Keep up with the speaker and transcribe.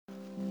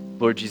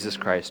Lord Jesus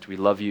Christ, we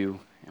love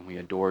you and we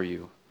adore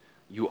you.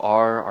 You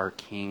are our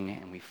King,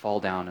 and we fall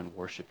down and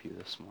worship you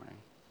this morning.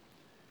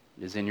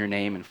 It is in your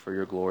name and for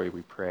your glory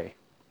we pray.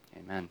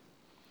 Amen.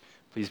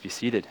 Please be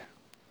seated.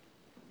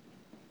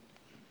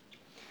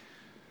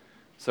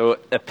 So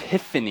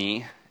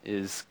Epiphany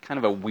is kind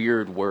of a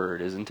weird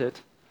word, isn't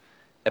it?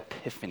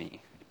 Epiphany.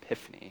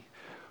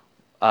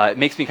 It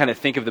makes me kind of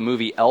think of the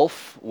movie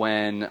Elf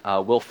when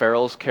Will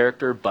Ferrell's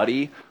character,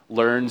 Buddy,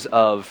 learns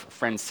of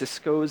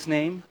Francisco's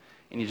name,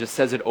 and he just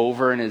says it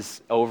over in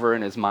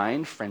his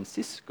mind,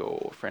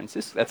 Francisco.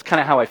 That's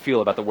kind of how I feel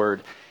about the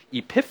word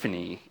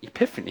Epiphany. You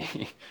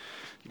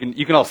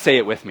can all say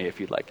it with me if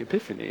you'd like,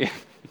 Epiphany.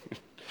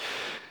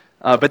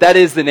 But that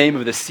is the name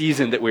of the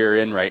season that we're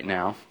in right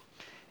now.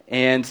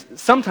 And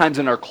sometimes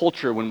in our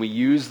culture, when we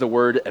use the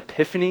word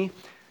epiphany,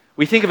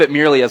 we think of it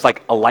merely as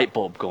like a light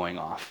bulb going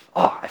off.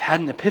 Oh, I've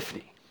had an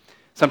epiphany.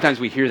 Sometimes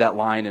we hear that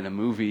line in a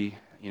movie,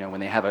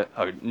 when they have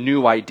a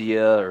new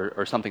idea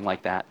or something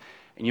like that.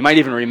 And you might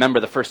even remember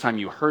the first time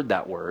you heard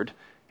that word,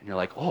 and you're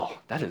like, oh,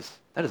 that is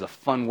a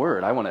fun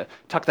word. I want to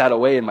tuck that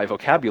away in my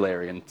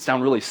vocabulary and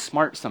sound really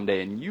smart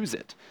someday and use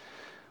it.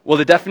 Well,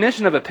 the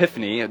definition of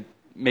epiphany,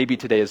 maybe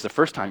today is the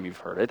first time you've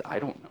heard it, I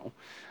don't know.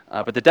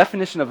 But the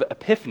definition of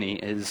epiphany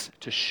is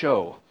to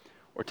show,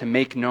 or to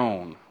make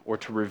known, or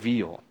to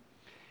reveal.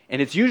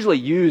 And it's usually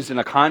used in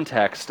a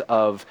context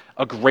of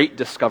a great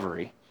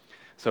discovery.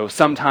 So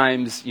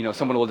sometimes,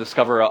 someone will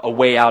discover a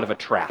way out of a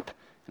trap.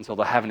 And so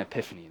they'll have an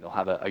epiphany. They'll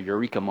have a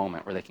eureka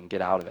moment where they can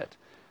get out of it.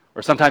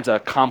 Or sometimes a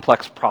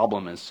complex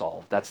problem is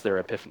solved. That's their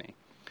epiphany.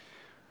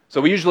 So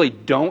we usually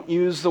don't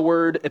use the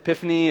word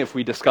epiphany if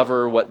we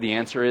discover what the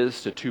answer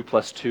is to 2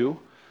 + 2.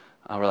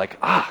 We're like,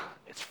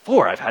 it's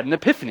 4. I've had an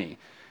epiphany.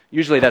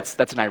 Usually that's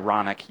an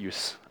ironic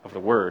use of the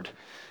word.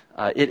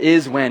 It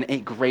is when a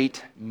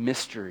great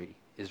mystery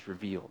is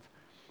revealed.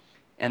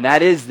 And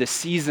that is the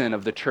season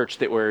of the church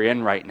that we're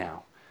in right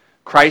now.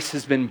 Christ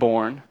has been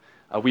born.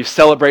 We've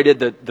celebrated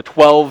the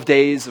 12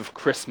 days of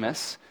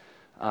Christmas.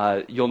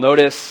 You'll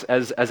notice,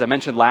 as I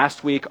mentioned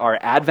last week, our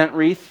Advent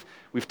wreath,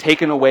 we've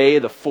taken away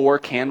the 4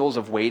 candles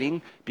of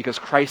waiting because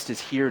Christ is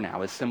here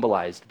now, as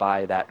symbolized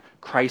by that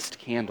Christ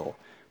candle.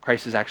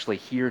 Christ is actually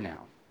here now.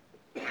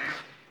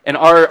 In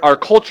our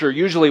culture,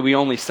 usually we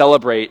only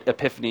celebrate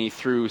Epiphany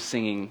through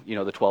singing,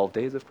 the 12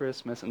 days of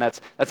Christmas, and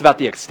that's about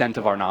the extent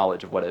of our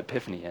knowledge of what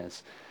Epiphany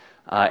is.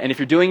 And if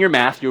you're doing your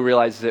math, you'll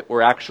realize that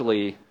we're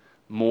actually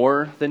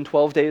more than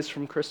 12 days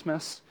from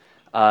Christmas.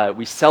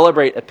 We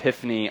celebrate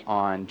Epiphany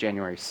on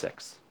January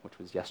 6th, which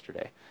was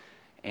yesterday.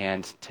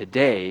 And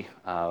today,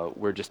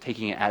 we're just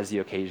taking it as the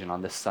occasion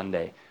on this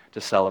Sunday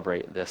to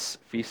celebrate this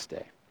feast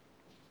day.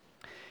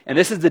 And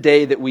this is the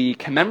day that we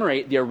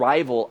commemorate the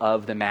arrival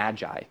of the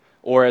Magi,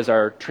 or as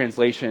our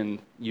translation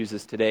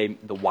uses today,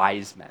 the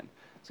wise men.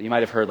 So you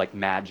might have heard like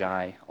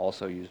Magi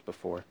also used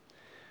before.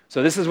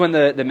 So this is when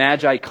the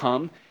Magi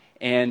come,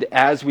 and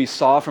as we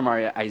saw from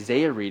our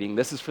Isaiah reading,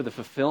 this is for the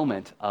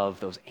fulfillment of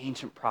those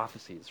ancient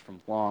prophecies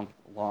from long,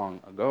 long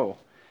ago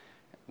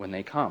when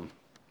they come.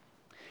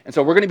 And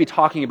so we're going to be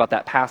talking about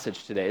that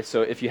passage today.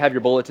 So if you have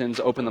your bulletins,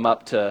 open them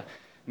up to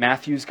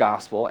Matthew's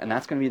Gospel, and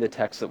that's going to be the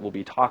text that we'll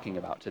be talking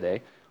about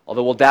today,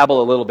 although we'll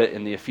dabble a little bit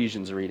in the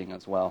Ephesians reading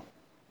as well.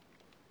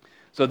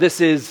 So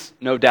this is,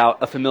 no doubt,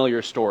 a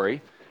familiar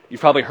story.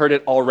 You've probably heard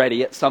it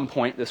already at some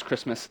point this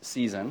Christmas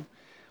season,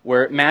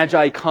 where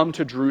Magi come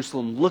to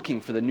Jerusalem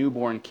looking for the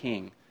newborn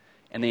king,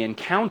 and they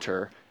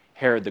encounter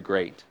Herod the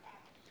Great.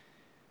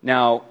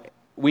 Now,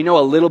 we know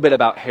a little bit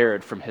about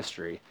Herod from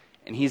history,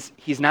 and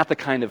he's not the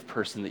kind of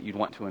person that you'd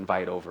want to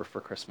invite over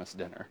for Christmas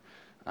dinner.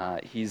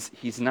 He's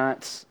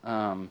not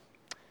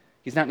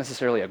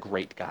necessarily a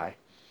great guy.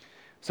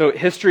 So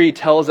history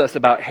tells us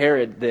about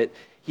Herod that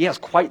he has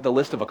quite the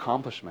list of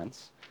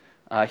accomplishments.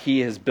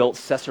 He has built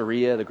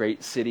Caesarea, the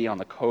great city on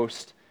the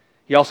coast.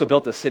 He also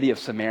built the city of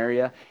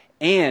Samaria.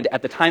 And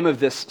at the time of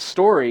this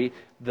story,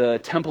 the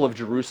Temple of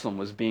Jerusalem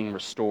was being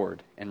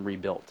restored and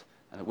rebuilt.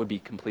 And it would be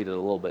completed a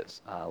little bit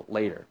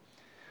later.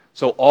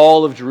 So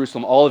all of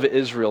Jerusalem, all of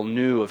Israel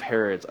knew of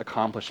Herod's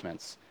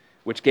accomplishments,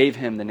 which gave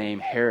him the name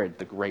Herod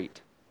the Great.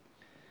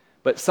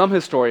 But some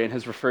historian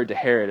has referred to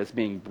Herod as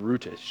being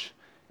brutish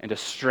and a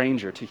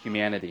stranger to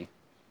humanity.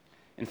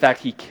 In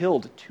fact, he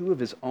killed 2 of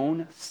his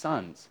own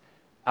sons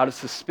out of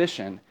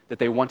suspicion that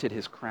they wanted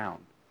his crown.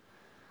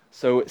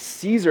 So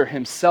Caesar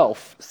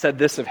himself said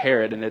this of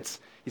Herod, and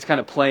he's kind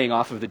of playing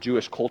off of the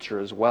Jewish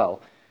culture as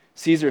well.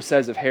 Caesar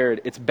says of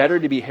Herod, it's better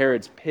to be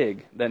Herod's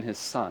pig than his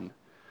son.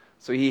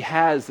 So he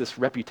has this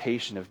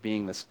reputation of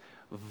being this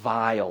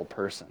vile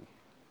person.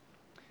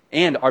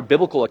 And our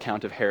biblical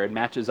account of Herod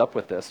matches up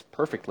with this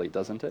perfectly,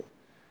 doesn't it?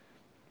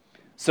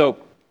 So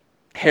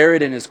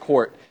Herod and his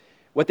court,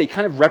 what they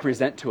kind of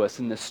represent to us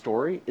in this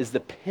story is the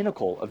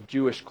pinnacle of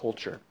Jewish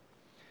culture.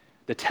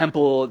 The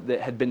temple that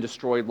had been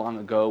destroyed long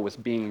ago was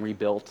being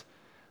rebuilt.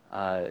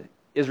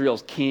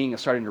 Israel's king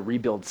is starting to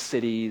rebuild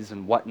cities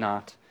and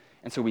whatnot.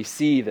 And so we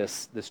see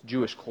this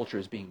Jewish culture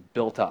is being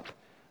built up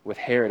with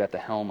Herod at the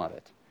helm of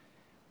it.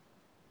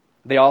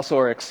 They also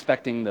are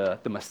expecting the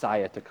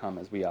Messiah to come,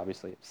 as we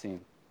obviously have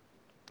seen.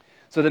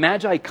 So the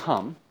Magi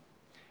come,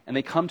 and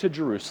they come to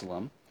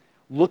Jerusalem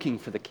looking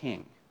for the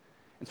king.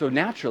 And so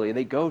naturally,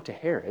 they go to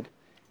Herod,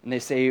 and they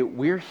say,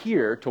 we're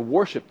here to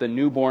worship the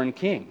newborn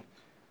king.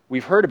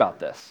 We've heard about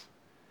this.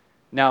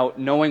 Now,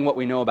 knowing what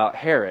we know about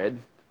Herod,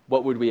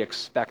 what would we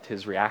expect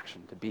his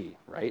reaction to be,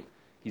 right?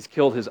 He's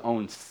killed his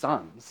own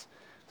sons.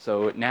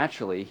 So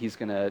naturally, he's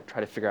going to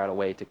try to figure out a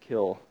way to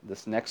kill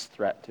this next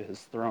threat to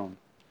his throne.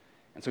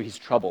 And so he's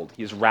troubled.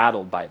 He's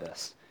rattled by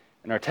this.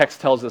 And our text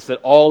tells us that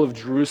all of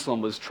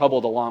Jerusalem was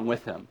troubled along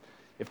with him.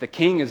 If the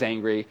king is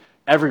angry,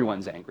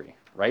 everyone's angry,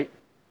 right?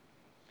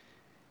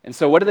 And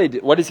so what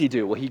does he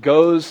do? Well, he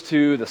goes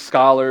to the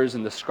scholars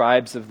and the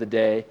scribes of the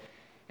day,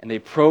 and they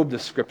probe the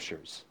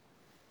scriptures.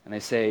 And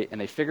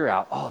they figure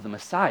out, the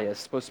Messiah is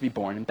supposed to be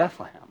born in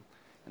Bethlehem.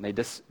 And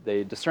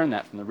they discern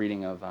that from the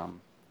reading of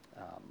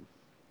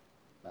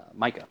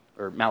Micah,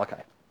 or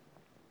Malachi.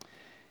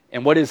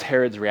 And what is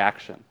Herod's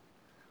reaction?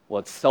 Well,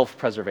 it's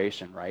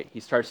self-preservation, right? He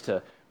starts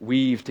to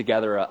weave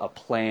together a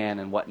plan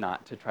and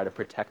whatnot to try to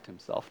protect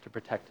himself, to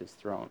protect his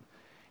throne.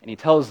 And he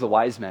tells the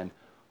wise men,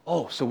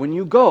 so when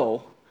you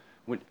go,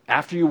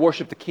 after you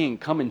worship the king,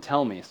 come and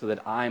tell me so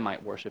that I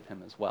might worship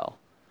him as well.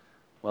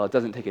 Well, it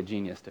doesn't take a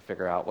genius to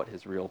figure out what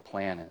his real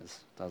plan is,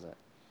 does it?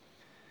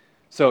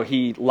 So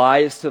he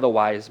lies to the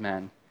wise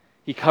men.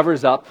 He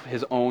covers up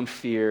his own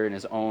fear and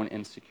his own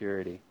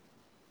insecurity.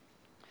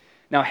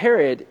 Now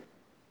Herod,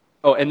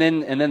 and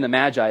then the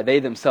Magi, they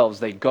themselves,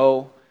 they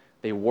go,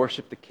 they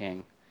worship the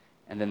king,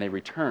 and then they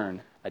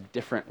return a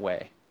different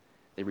way.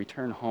 They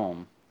return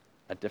home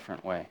a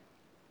different way.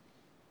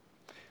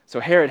 So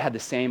Herod had the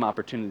same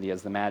opportunity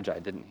as the Magi,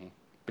 didn't he?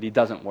 But he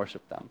doesn't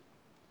worship them.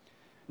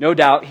 No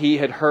doubt he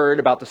had heard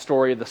about the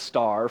story of the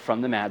star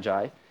from the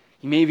Magi.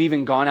 He may have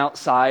even gone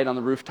outside on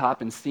the rooftop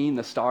and seen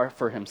the star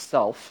for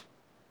himself.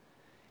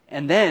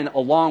 And then,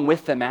 along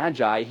with the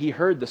Magi, he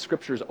heard the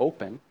scriptures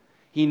open.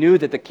 He knew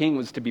that the king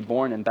was to be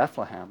born in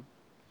Bethlehem.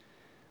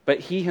 But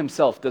he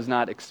himself does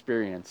not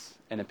experience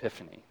an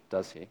epiphany,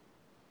 does he?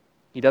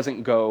 He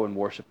doesn't go and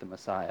worship the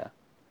Messiah.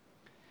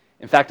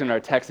 In fact, in our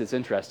text, it's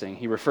interesting.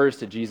 He refers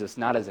to Jesus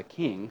not as a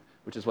king,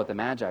 which is what the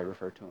Magi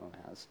refer to him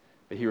as,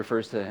 but he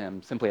refers to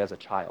him simply as a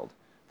child,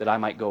 that I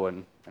might go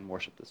and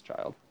worship this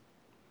child.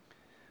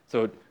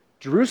 So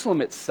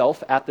Jerusalem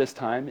itself at this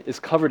time is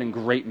covered in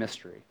great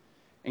mystery,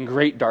 in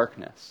great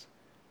darkness.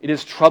 It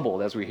is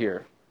troubled, as we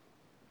hear.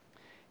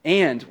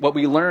 And what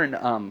we learn,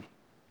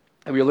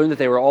 that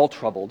they were all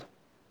troubled.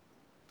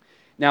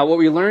 Now, what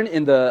we learn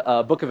in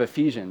the book of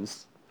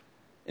Ephesians,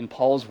 in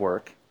Paul's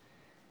work,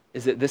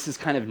 is that this is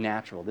kind of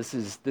natural. This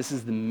is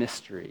the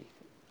mystery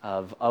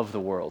of the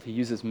world. He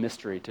uses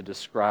mystery to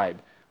describe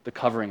the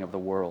covering of the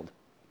world.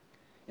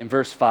 In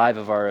verse 5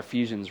 of our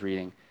Ephesians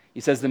reading, he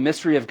says, the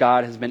mystery of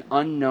God has been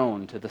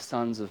unknown to the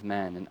sons of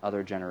men in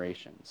other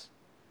generations.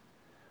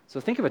 So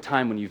think of a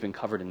time when you've been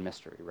covered in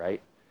mystery,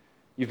 right?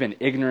 You've been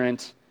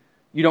ignorant.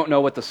 You don't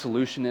know what the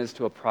solution is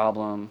to a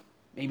problem.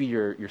 Maybe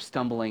you're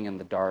stumbling in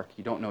the dark.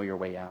 You don't know your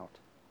way out.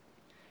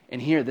 And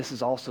here, this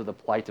is also the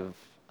plight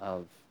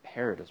of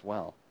Herod as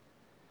well.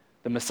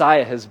 The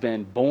Messiah has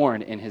been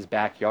born in his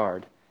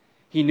backyard.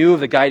 He knew of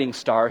the guiding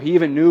star. He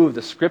even knew of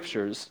the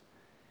scriptures.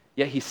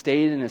 Yet he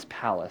stayed in his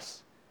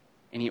palace,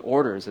 and he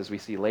orders, as we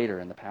see later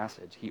in the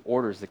passage, he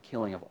orders the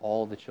killing of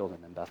all the children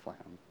in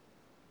Bethlehem.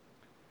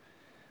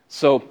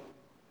 So,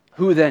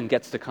 who then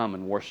gets to come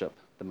and worship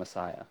the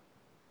Messiah?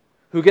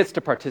 Who gets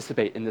to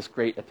participate in this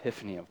great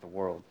epiphany of the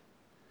world?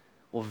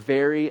 Well,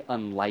 very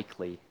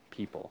unlikely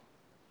people.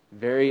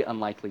 Very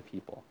unlikely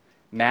people.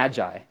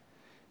 Magi.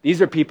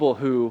 These are people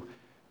who,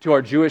 to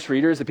our Jewish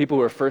readers, the people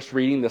who are first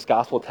reading this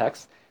gospel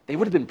text, they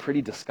would have been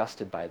pretty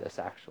disgusted by this,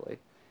 actually.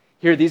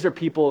 Here, these are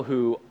people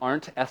who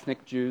aren't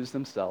ethnic Jews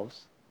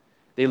themselves.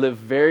 They live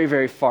very,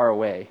 very far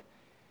away.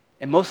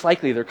 And most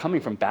likely, they're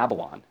coming from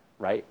Babylon,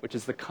 right? Which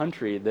is the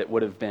country that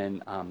would have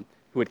been,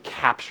 who had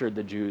captured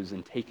the Jews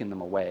and taken them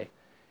away.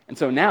 And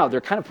so now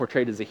they're kind of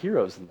portrayed as the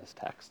heroes in this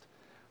text.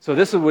 So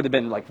this would have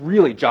been like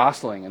really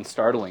jostling and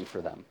startling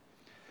for them.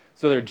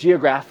 So they're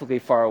geographically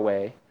far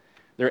away,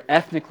 they're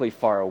ethnically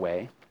far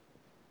away,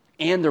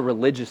 and they're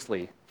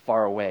religiously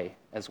far away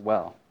as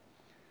well.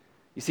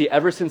 You see,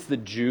 ever since the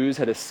Jews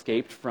had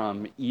escaped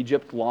from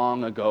Egypt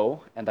long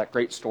ago, and that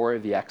great story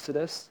of the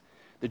Exodus,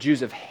 the Jews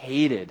have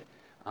hated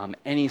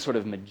any sort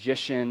of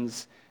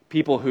magicians,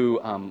 people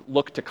who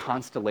look to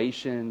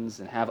constellations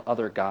and have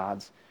other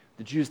gods.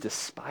 The Jews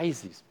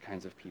despise these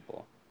kinds of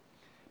people.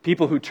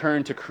 People who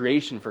turn to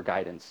creation for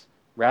guidance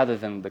rather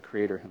than the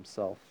Creator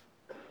himself.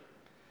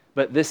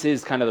 But this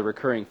is kind of the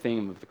recurring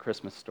theme of the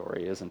Christmas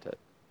story, isn't it?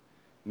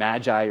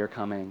 Magi are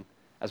coming.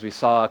 As we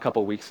saw a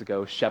couple weeks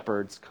ago,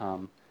 shepherds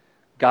come.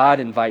 God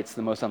invites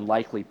the most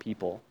unlikely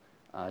people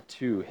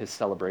to his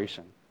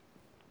celebration.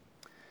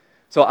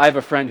 So I have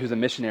a friend who's a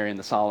missionary in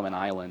the Solomon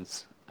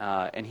Islands,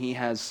 and he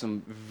has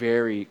some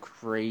very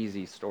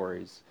crazy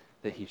stories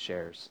that he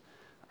shares.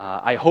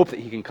 I hope that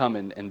he can come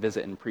and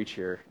visit and preach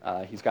here.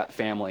 He's got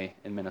family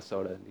in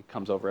Minnesota, and he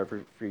comes over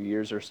every few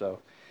years or so.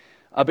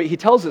 But he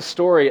tells a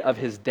story of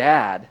his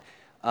dad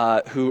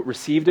who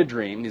received a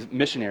dream. He's a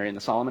missionary in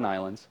the Solomon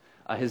Islands.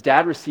 His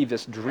dad received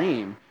this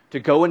dream to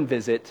go and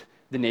visit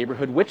the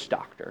neighborhood witch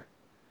doctor.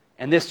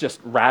 And this just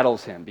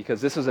rattles him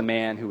because this is a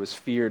man who was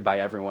feared by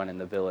everyone in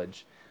the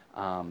village.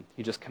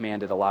 He just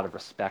commanded a lot of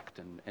respect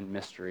and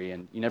mystery,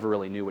 and you never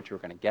really knew what you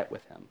were going to get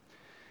with him.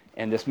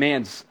 And this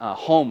man's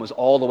home was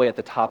all the way at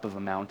the top of a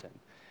mountain.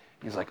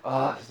 He's like,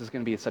 oh, this is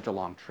going to be such a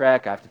long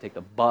trek. I have to take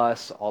the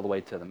bus all the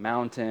way to the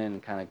mountain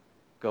and kind of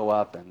go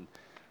up, and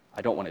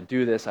I don't want to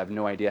do this. I have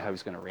no idea how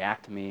he's going to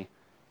react to me.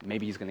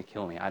 Maybe he's going to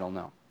kill me. I don't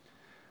know.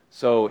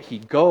 So he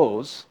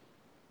goes,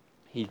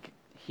 he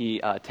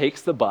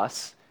takes the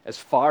bus as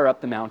far up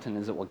the mountain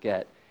as it will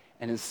get,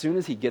 and as soon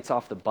as he gets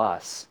off the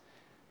bus,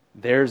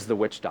 there's the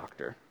witch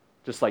doctor,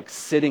 just like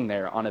sitting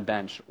there on a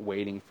bench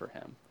waiting for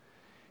him.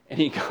 And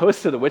he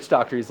goes to the witch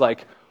doctor. He's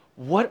like,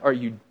 what are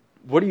you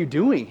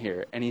doing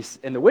here? And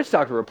the witch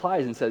doctor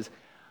replies and says,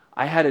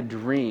 I had a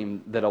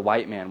dream that a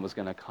white man was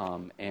going to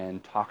come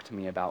and talk to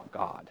me about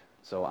God.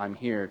 So I'm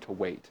here to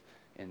wait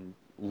and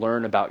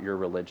learn about your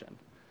religion.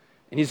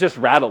 And he's just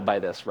rattled by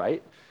this,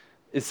 right?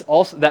 It's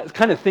also that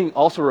kind of thing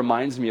also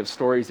reminds me of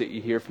stories that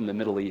you hear from the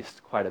Middle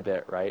East quite a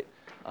bit, right?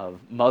 Of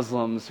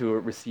Muslims who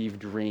receive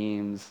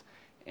dreams,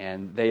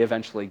 and they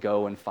eventually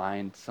go and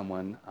find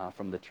someone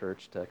from the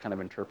church to kind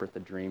of interpret the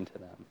dream to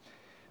them.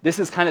 This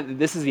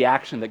is the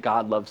action that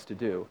God loves to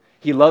do.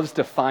 He loves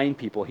to find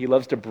people. He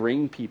loves to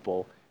bring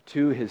people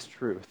to his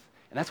truth.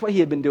 And that's what he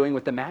had been doing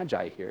with the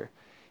Magi here.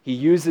 He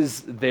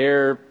uses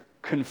their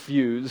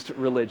confused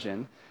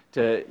religion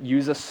to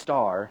use a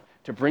star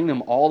to bring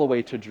them all the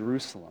way to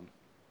Jerusalem.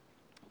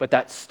 But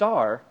that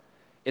star,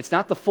 it's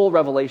not the full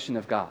revelation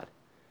of God.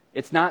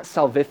 It's not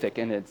salvific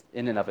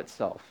in and of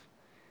itself.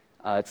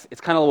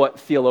 It's kind of what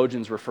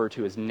theologians refer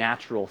to as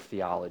natural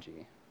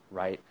theology,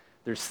 right?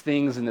 There's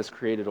things in this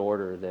created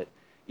order that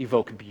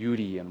evoke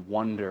beauty and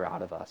wonder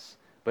out of us,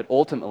 but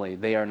ultimately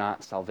they are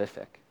not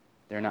salvific.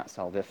 They're not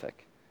salvific.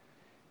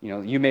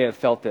 You may have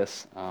felt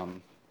this,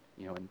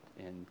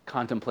 in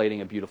contemplating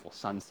a beautiful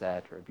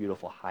sunset or a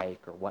beautiful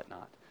hike or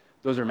whatnot.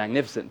 Those are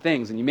magnificent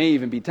things, and you may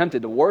even be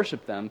tempted to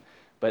worship them,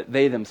 but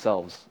they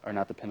themselves are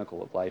not the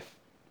pinnacle of life.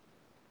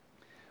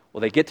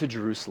 Well, they get to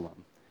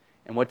Jerusalem,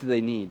 and what do they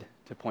need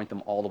to point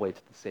them all the way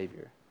to the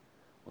Savior?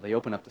 Well, they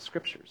open up the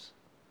Scriptures.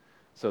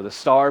 So the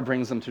star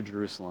brings them to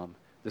Jerusalem.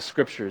 The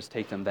Scriptures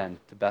take them then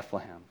to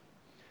Bethlehem.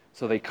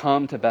 So they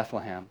come to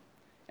Bethlehem,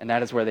 and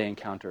that is where they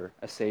encounter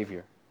a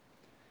Savior.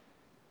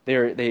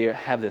 They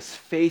have this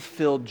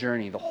faith-filled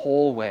journey the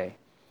whole way,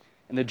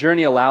 and the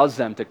journey allows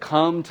them to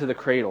come to the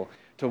cradle,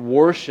 to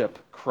worship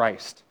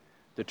Christ,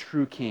 the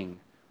true King,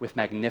 with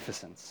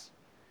magnificence.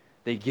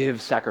 They give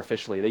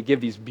sacrificially. They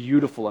give these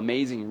beautiful,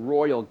 amazing,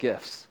 royal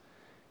gifts.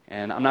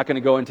 And I'm not going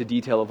to go into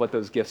detail of what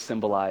those gifts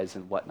symbolize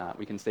and whatnot.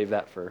 We can save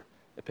that for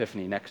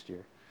Epiphany next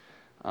year.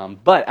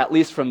 But at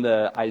least from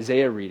the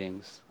Isaiah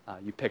readings,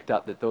 you picked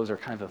up that those are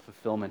kind of a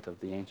fulfillment of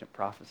the ancient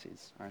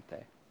prophecies, aren't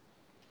they?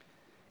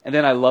 And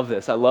then I love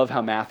this. I love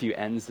how Matthew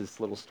ends this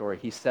little story.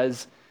 He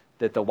says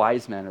that the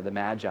wise men, or the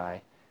Magi,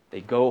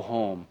 they go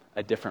home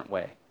a different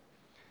way.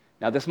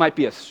 Now, this might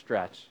be a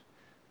stretch,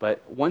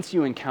 but once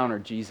you encounter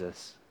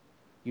Jesus,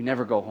 you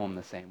never go home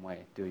the same way,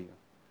 do you?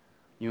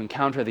 You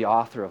encounter the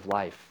author of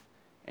life,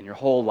 and your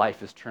whole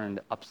life is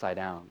turned upside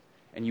down,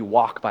 and you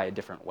walk by a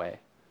different way.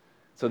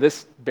 So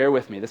bear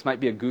with me, this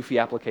might be a goofy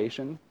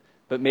application,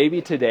 but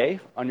maybe today,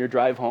 on your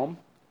drive home,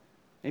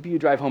 maybe you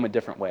drive home a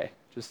different way,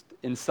 just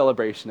in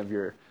celebration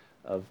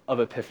of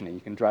Epiphany. You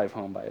can drive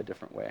home by a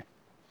different way.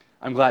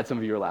 I'm glad some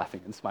of you are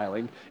laughing and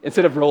smiling.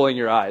 Instead of rolling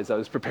your eyes, I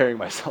was preparing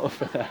myself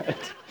for that.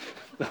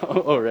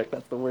 Oh, Rick,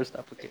 that's the worst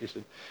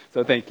application.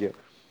 So thank you.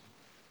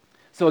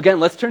 So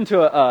again, let's turn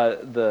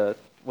to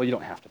well, you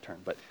don't have to turn,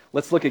 but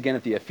let's look again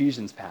at the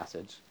Ephesians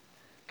passage,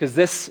 because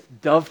this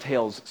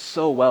dovetails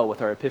so well with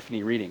our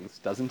Epiphany readings,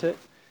 doesn't it?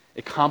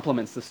 It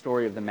complements the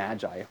story of the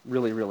Magi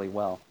really, really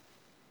well.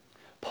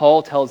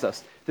 Paul tells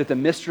us that the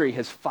mystery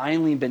has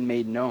finally been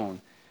made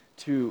known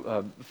to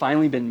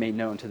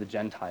the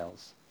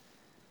Gentiles,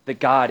 that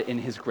God, in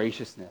his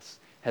graciousness,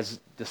 has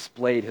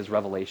displayed his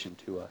revelation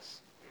to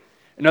us.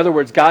 In other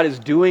words, God is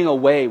doing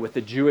away with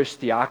the Jewish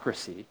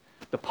theocracy,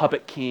 the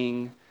puppet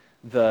king,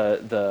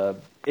 the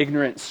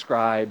ignorant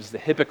scribes, the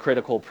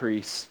hypocritical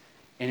priests,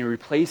 and he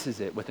replaces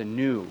it with a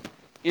new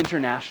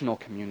international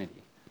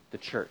community, the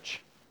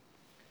church.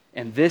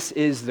 And this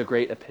is the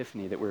great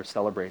Epiphany that we're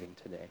celebrating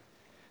today.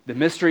 The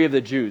mystery of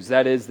the Jews,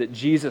 that is, that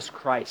Jesus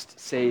Christ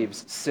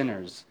saves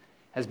sinners,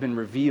 has been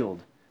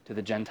revealed to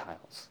the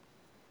Gentiles.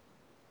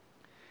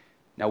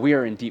 Now, we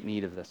are in deep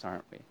need of this,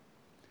 aren't we?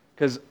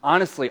 Because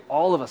honestly,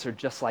 all of us are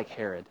just like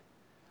Herod.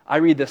 I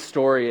read the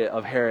story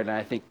of Herod and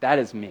I think, that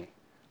is me.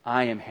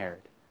 I am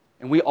Herod.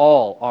 And we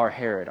all are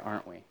Herod,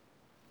 aren't we?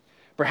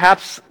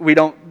 Perhaps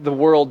the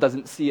world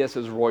doesn't see us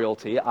as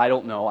royalty. I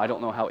don't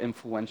know how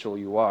influential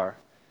you are.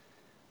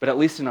 But at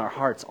least in our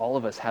hearts, all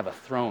of us have a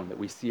throne that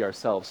we see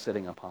ourselves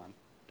sitting upon,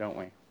 don't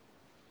we?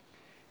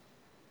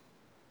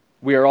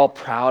 We are all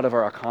proud of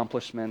our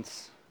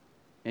accomplishments.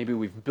 Maybe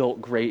we've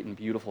built great and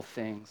beautiful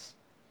things.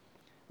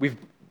 We've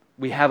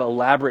We have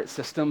elaborate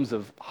systems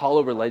of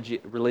hollow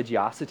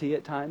religiosity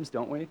at times,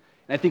 don't we? And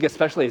I think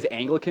especially as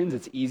Anglicans,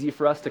 it's easy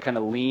for us to kind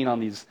of lean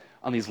on these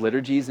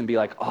liturgies and be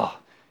like, oh,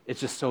 it's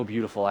just so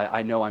beautiful.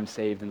 I know I'm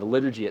saved. And the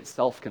liturgy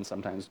itself can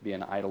sometimes be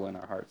an idol in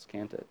our hearts,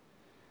 can't it?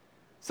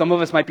 Some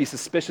of us might be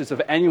suspicious of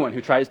anyone who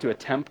attempts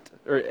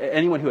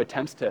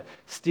to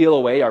steal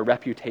away our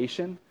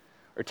reputation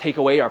or take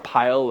away our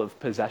pile of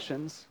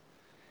possessions.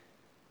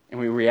 And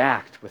we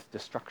react with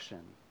destruction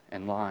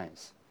and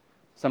lies,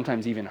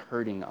 sometimes even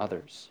hurting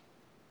others.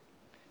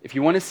 If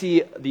you want to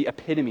see the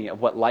epitome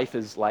of what life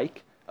is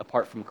like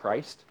apart from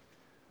Christ,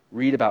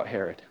 read about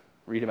Herod.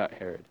 Read about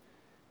Herod.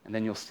 And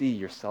then you'll see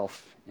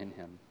yourself in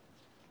him.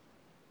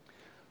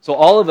 So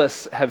all of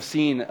us have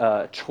seen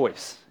a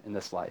choice in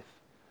this life.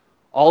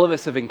 All of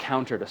us have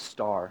encountered a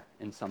star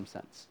in some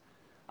sense.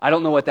 I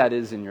don't know what that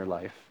is in your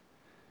life.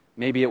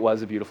 Maybe it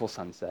was a beautiful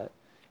sunset.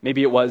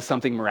 Maybe it was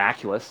something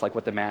miraculous like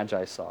what the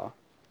Magi saw.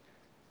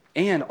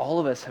 And all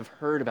of us have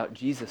heard about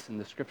Jesus in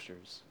the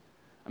Scriptures.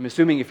 I'm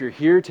assuming if you're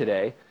here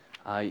today,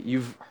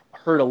 you've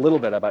heard a little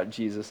bit about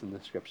Jesus in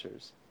the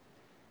Scriptures.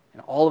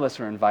 And all of us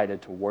are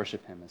invited to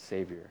worship him as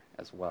Savior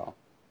as well.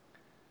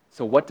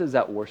 So what does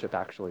that worship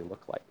actually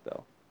look like,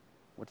 though?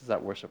 What does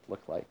that worship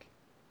look like?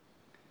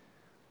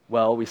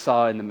 Well, we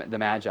saw in the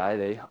Magi,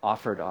 they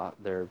offered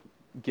their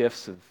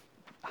gifts of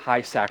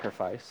high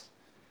sacrifice.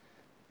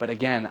 But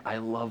again, I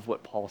love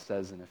what Paul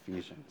says in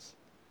Ephesians.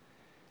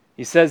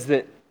 He says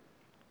that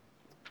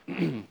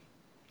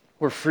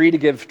we're free to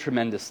give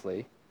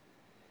tremendously,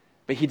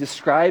 but he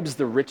describes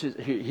the riches.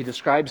 He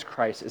describes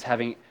Christ as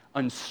having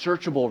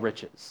unsearchable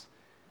riches.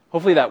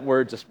 Hopefully that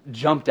word just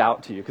jumped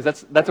out to you,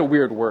 because that's a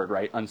weird word,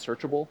 right?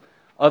 Unsearchable.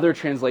 Other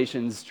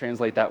translations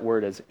translate that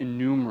word as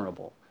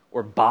innumerable,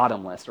 or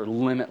bottomless, or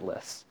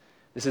limitless.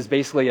 This is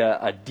basically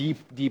a deep,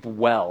 deep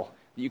well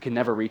that you can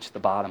never reach the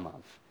bottom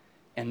of.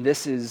 And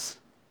this is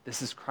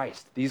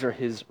Christ. These are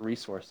his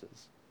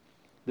resources.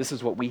 This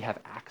is what we have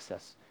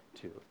access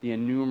to, the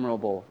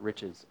innumerable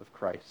riches of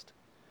Christ.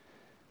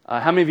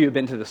 How many of you have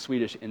been to the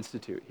Swedish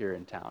Institute here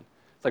in town?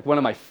 It's like one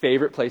of my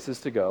favorite places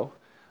to go.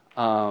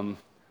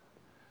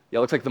 It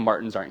looks like the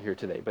Martins aren't here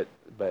today,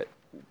 but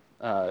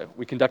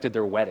we conducted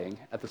their wedding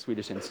at the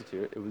Swedish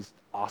Institute. It was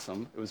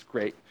awesome. It was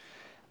great.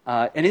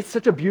 And it's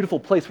such a beautiful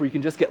place where you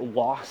can just get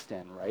lost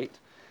in, right?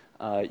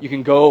 You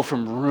can go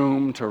from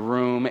room to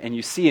room, and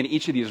you see in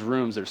each of these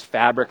rooms there's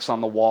fabrics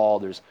on the wall,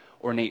 there's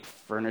ornate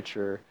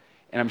furniture,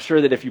 and I'm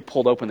sure that if you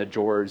pulled open the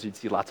drawers, you'd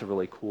see lots of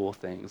really cool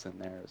things in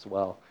there as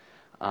well.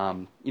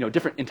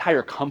 Different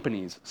entire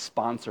companies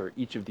sponsor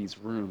each of these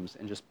rooms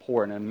and just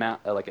pour an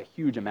amount, like a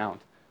huge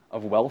amount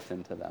of wealth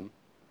into them.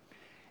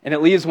 And it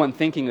leaves one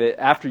thinking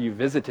that after you've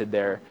visited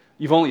there,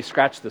 you've only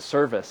scratched the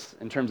surface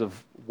in terms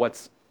of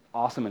what's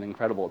awesome and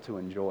incredible to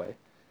enjoy.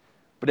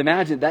 But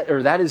imagine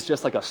that is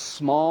just like a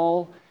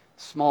small,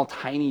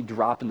 tiny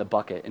drop in the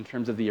bucket in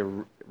terms of the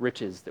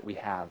riches that we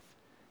have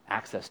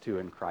access to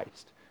in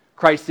Christ.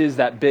 Christ is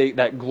that big,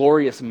 that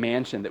glorious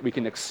mansion that we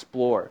can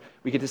explore.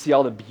 We get to see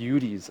all the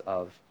beauties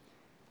of.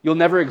 You'll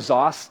never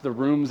exhaust the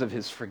rooms of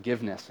his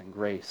forgiveness and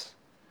grace.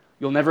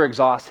 You'll never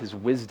exhaust his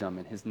wisdom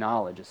and his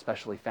knowledge,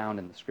 especially found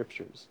in the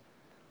Scriptures.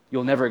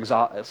 You'll never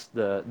exhaust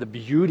the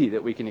beauty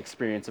that we can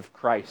experience of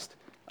Christ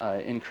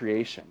in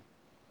creation.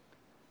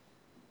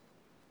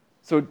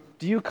 So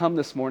do you come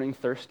this morning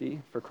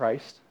thirsty for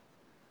Christ?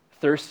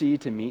 Thirsty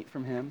to meet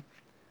from him?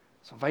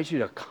 So I invite you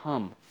to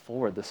come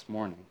forward this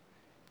morning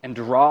and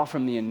draw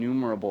from the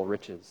innumerable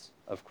riches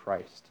of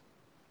Christ.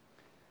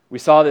 We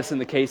saw this in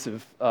the case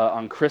of,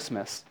 on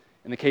Christmas,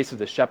 in the case of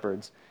the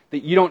shepherds,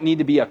 that you don't need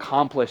to be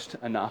accomplished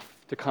enough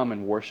to come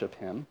and worship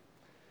him.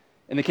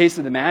 In the case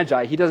of the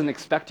Magi, he doesn't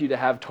expect you to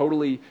have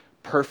totally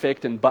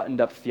perfect and buttoned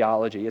up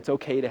theology. It's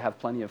okay to have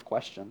plenty of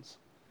questions.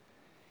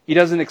 He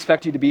doesn't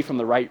expect you to be from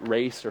the right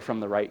race or from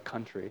the right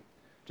country.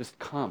 Just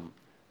come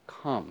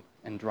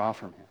and draw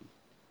from him.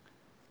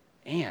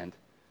 And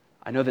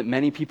I know that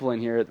many people in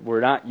here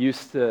were not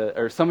used to,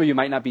 or some of you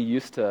might not be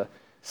used to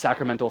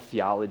sacramental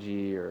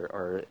theology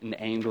or an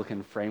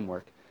Anglican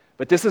framework.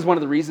 But this is one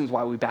of the reasons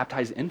why we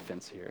baptize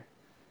infants here.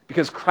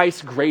 Because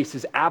Christ's grace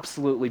is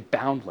absolutely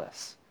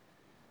boundless.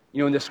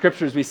 In the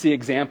Scriptures we see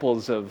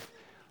examples of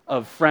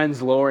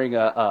friends lowering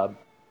a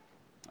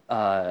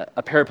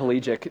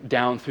paraplegic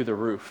down through the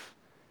roof.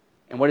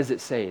 And what does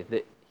it say?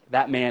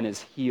 That man is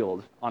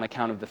healed on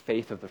account of the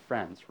faith of the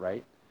friends,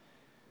 right?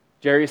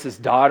 Jairus'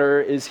 daughter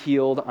is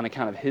healed on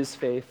account of his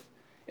faith.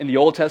 In the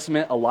Old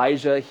Testament,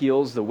 Elijah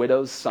heals the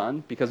widow's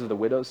son because of the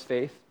widow's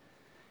faith.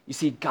 You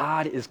see,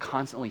 God is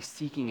constantly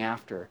seeking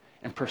after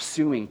and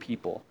pursuing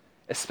people,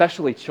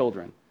 especially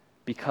children,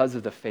 because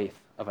of the faith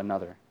of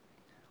another.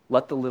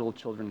 Let the little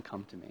children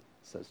come to me,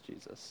 says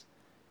Jesus.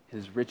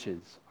 His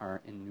riches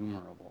are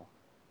innumerable.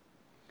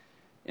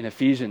 In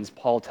Ephesians,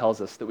 Paul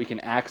tells us that we can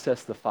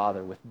access the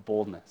Father with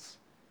boldness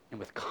and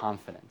with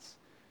confidence.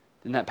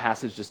 Didn't that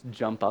passage just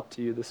jump up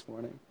to you this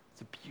morning?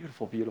 It's a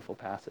beautiful, beautiful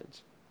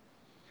passage.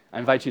 I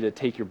invite you to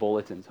take your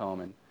bulletins home,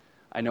 and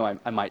I know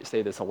I might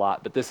say this a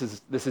lot, but this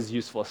is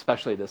useful,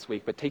 especially this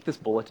week. But take this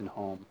bulletin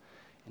home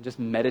and just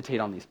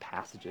meditate on these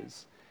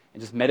passages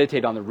and just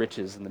meditate on the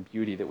riches and the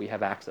beauty that we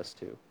have access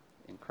to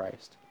in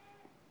Christ.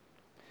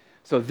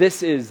 So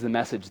this is the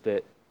message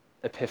that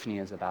Epiphany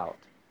is about.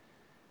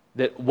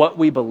 That what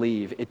we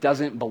believe, it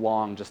doesn't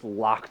belong just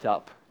locked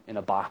up in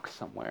a box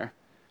somewhere.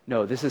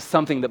 No, this is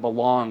something that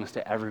belongs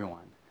to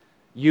everyone.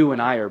 You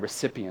and I are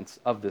recipients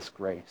of this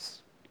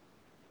grace.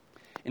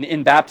 And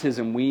in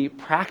baptism, we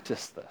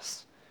practice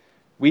this.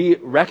 We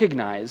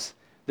recognize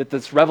that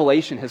this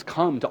revelation has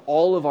come to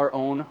all of our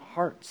own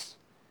hearts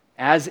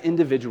as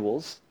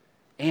individuals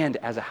and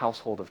as a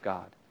household of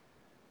God.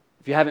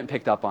 If you haven't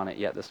picked up on it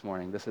yet this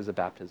morning, this is a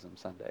baptism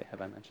Sunday.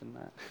 Have I mentioned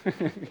that?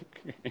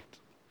 Great.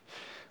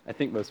 I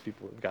think most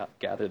people have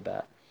gathered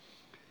that.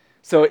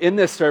 So in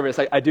this service,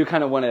 I do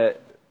kind of want to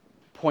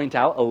point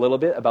out a little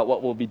bit about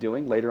what we'll be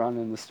doing later on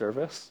in the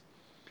service.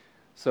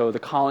 So the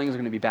Collings are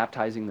going to be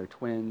baptizing their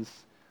twins.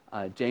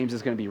 James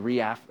is going to be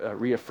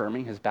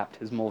reaffirming his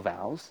baptismal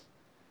vows.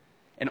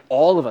 And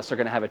all of us are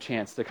going to have a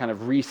chance to kind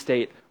of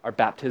restate our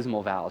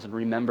baptismal vows and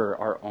remember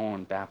our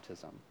own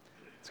baptism.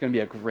 It's going to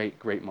be a great,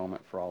 great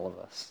moment for all of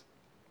us.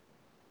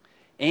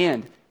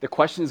 And the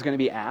question is going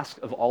to be asked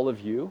of all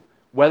of you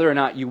whether or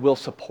not you will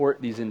support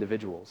these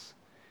individuals.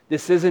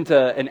 This isn't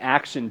an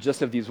action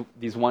just of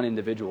these one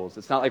individuals.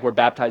 It's not like we're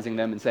baptizing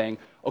them and saying,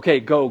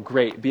 okay, go,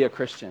 great, be a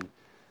Christian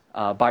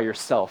by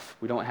yourself.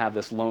 We don't have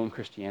this lone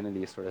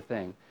Christianity sort of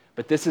thing.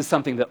 But this is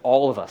something that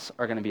all of us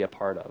are going to be a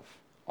part of.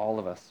 All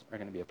of us are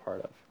going to be a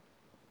part of.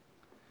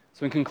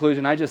 So in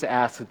conclusion, I just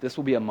ask that this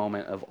will be a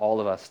moment of all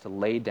of us to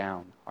lay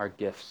down our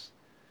gifts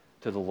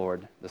to the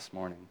Lord this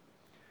morning,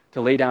 to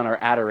lay down our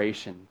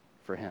adoration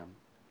for him.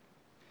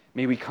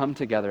 May we come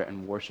together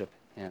and worship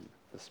him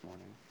this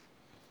morning.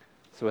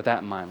 So with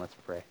that in mind, let's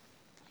pray.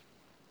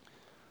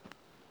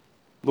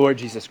 Lord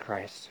Jesus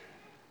Christ,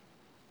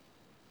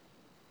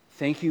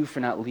 thank you for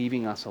not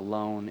leaving us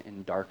alone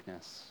in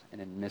darkness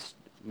and in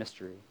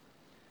mystery.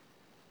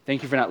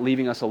 Thank you for not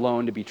leaving us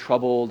alone to be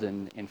troubled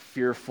and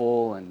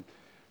fearful and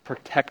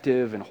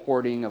protective and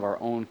hoarding of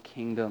our own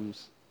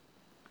kingdoms.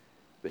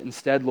 But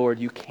instead, Lord,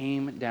 you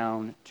came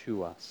down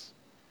to us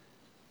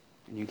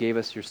and you gave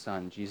us your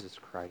Son, Jesus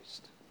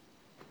Christ.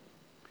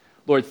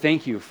 Lord,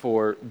 thank you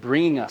for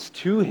bringing us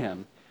to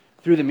him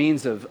through the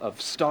means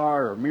of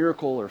star or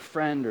miracle or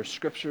friend or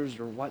scriptures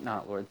or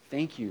whatnot, Lord.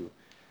 Thank you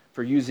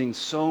for using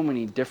so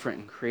many different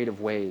and creative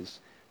ways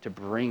to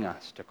bring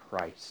us to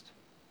Christ.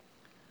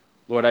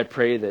 Lord, I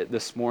pray that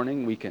this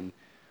morning we can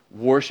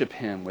worship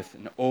him with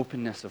an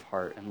openness of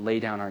heart and lay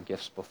down our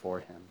gifts before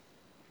him.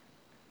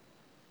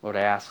 Lord,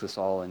 I ask this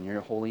all in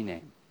your holy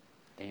name.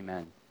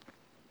 Amen.